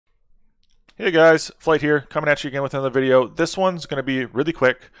Hey guys, Flight here, coming at you again with another video. This one's going to be really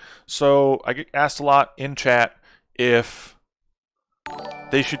quick. So I get asked a lot in chat if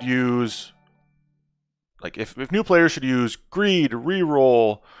they should use, if new players should use greed,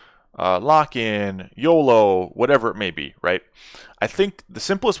 reroll, lock-in, YOLO, whatever it may be, right? I think the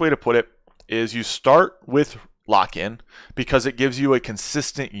simplest way to put it is you start with lock-in because it gives you a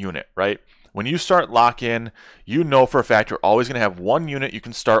consistent unit, right? When you start lock-in, you know for a fact you're always going to have one unit you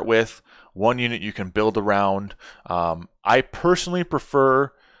can start with, one unit you can build around. I personally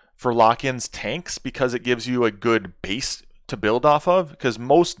prefer for lock-ins tanks because it gives you a good base to build off of, because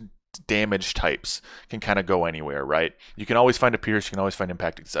most damage types can kind of go anywhere, right? You can always find a pierce, you can always find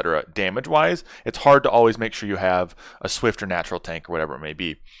impact, etc. Damage-wise, it's hard to always make sure you have a swift or natural tank or whatever it may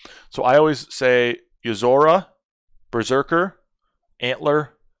be. So I always say Yozora, Berserker,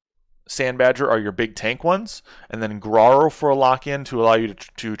 Antler, Sandbadger are your big tank ones, and then Graro for a lock-in to allow you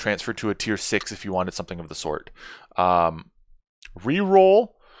to transfer to a tier 6 if you wanted something of the sort. Reroll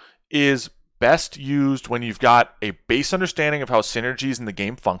is best used when you've got a base understanding of how synergies in the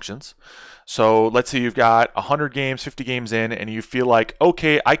game functions. So let's say you've got 100 games, 50 games in, and you feel like,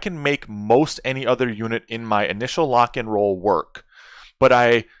 okay, I can make most any other unit in my initial lock-in roll work, but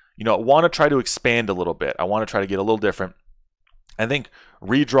I want to try to expand a little bit. I want to try to get a little different. I think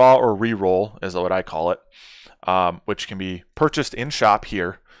redraw or reroll is what I call it, which can be purchased in shop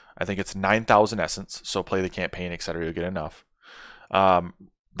here. I think it's 9,000 essence, so play the campaign, etc. You'll get enough.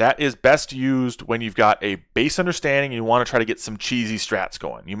 That is best used when you've got a base understanding and you want to try to get some cheesy strats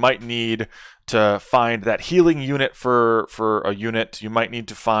going. You might need to find that healing unit for a unit. You might need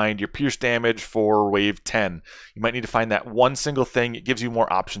to find your pierce damage for wave 10. You might need to find that one single thing. It gives you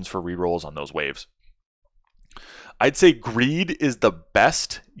more options for rerolls on those waves. I'd say greed is the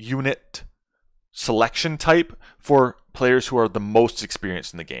best unit selection type for players who are the most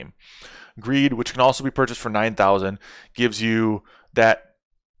experienced in the game. Greed, which can also be purchased for 9,000, gives you that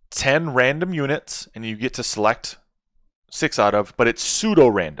 10 random units, and you get to select 6 out of, but it's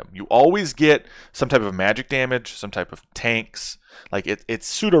pseudo-random. You always get some type of magic damage, some type of tanks. It's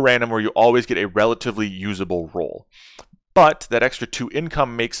pseudo-random where you always get a relatively usable roll. But that extra 2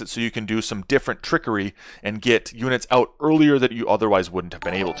 income makes it so you can do some different trickery and get units out earlier that you otherwise wouldn't have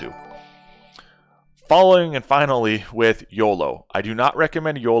been able to. Following and finally with YOLO. I do not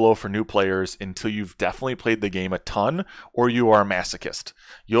recommend YOLO for new players until you've definitely played the game a ton or you are a masochist.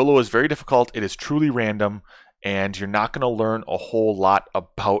 YOLO is very difficult, it is truly random, and you're not going to learn a whole lot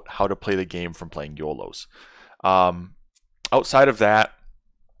about how to play the game from playing YOLOs. Outside of that,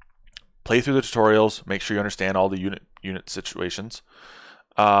 play through the tutorials, make sure you understand all the unit situations.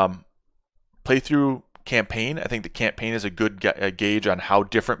 Play through campaign. I think the campaign is a good gauge on how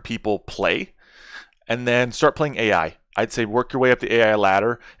different people play. And then start playing AI. I'd say work your way up the AI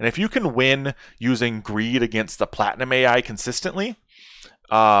ladder. And if you can win using greed against the platinum AI consistently,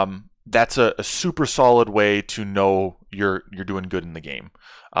 that's a super solid way to know you're doing good in the game.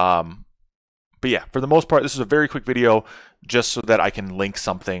 But yeah, for the most part, this is a very quick video just so that I can link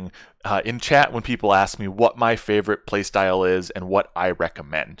something in chat when people ask me what my favorite playstyle is and what I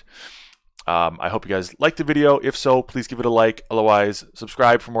recommend. I hope you guys liked the video. If so, please give it a like. Otherwise,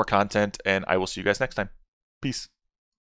 subscribe for more content, and I will see you guys next time. Peace.